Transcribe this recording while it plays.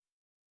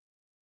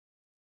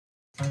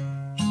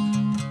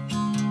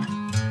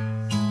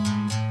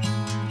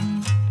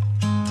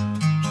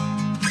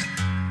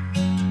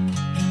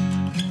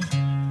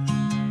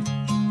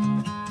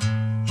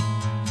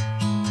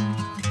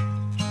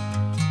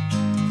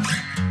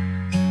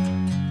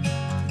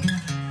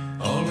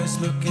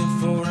looking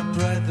for a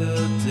brighter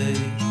day,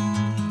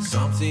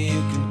 something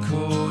you can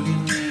call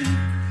your need.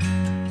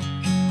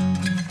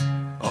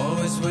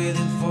 Always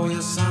waiting for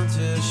your sun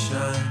to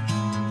shine.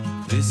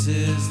 This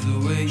is the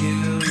way you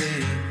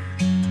live.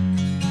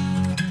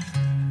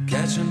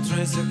 Catching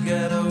trains to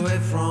get away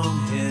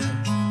from here,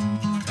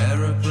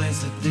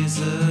 aeroplanes that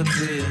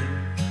disappear.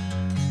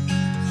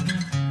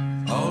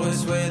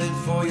 Always waiting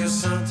for your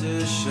sun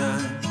to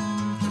shine,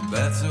 a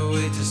better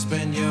way to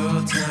spend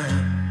your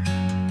time.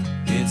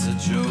 It's a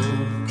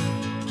joke,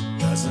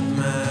 doesn't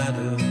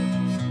matter,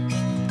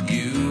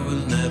 you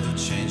will never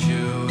change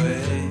your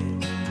way.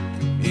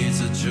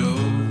 It's a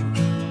joke,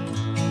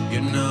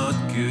 you're not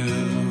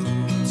good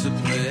to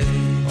play.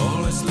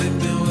 Always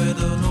sleeping with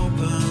an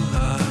open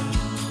heart,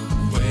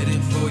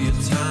 waiting for your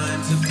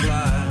time to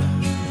fly.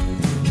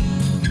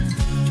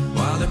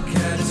 While the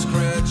cat is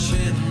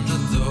scratching the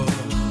door,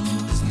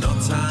 there's no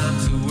time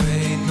to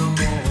wait no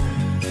more.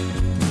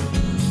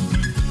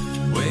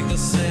 Wake the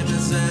same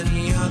as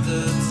any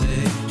other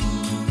day,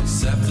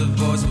 except the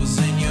voice was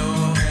in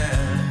your head.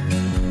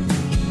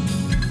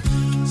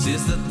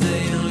 Since the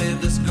day you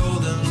lived this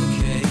golden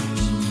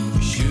cage,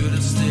 you should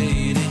have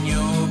stayed in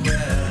your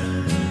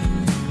bed.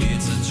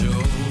 It's a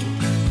joke,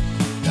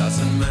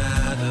 doesn't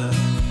matter,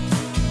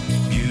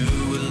 you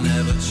will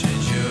never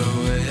change your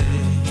way.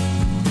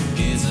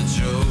 It's a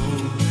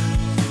joke,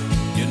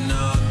 you're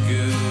not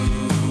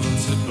good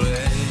to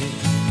play.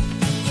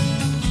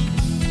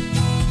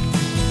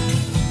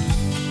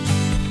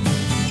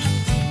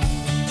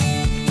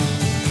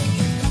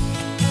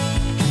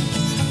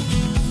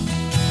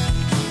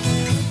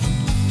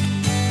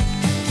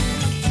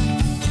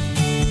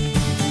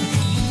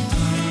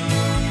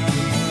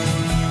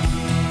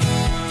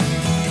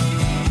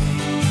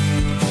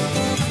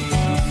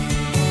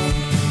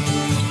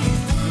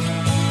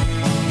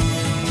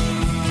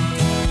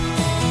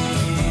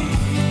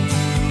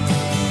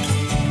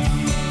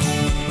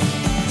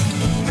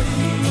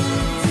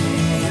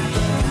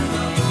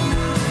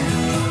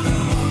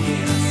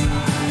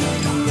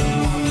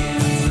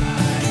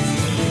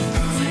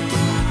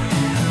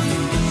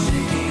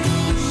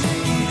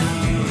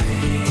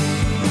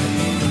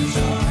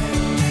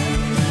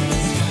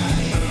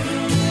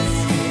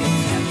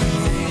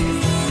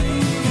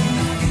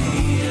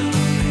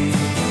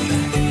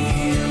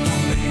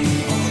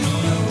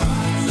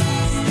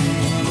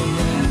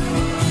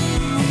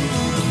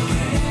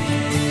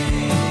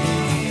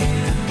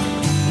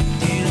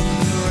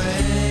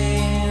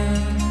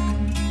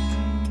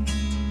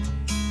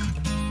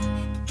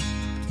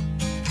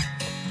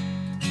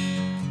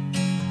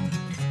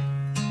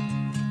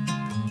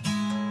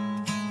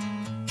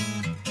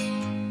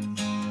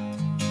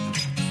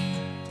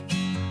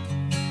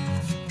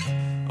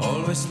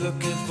 Always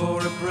looking for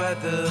a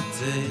brighter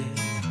day,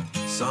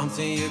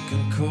 something you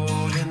can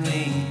call your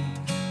need.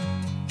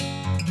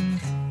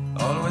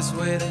 Always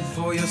waiting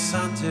for your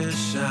sun to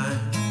shine.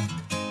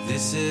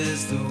 This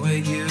is the way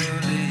you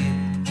live.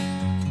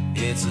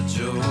 It's a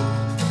joke,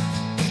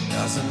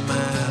 doesn't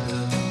matter,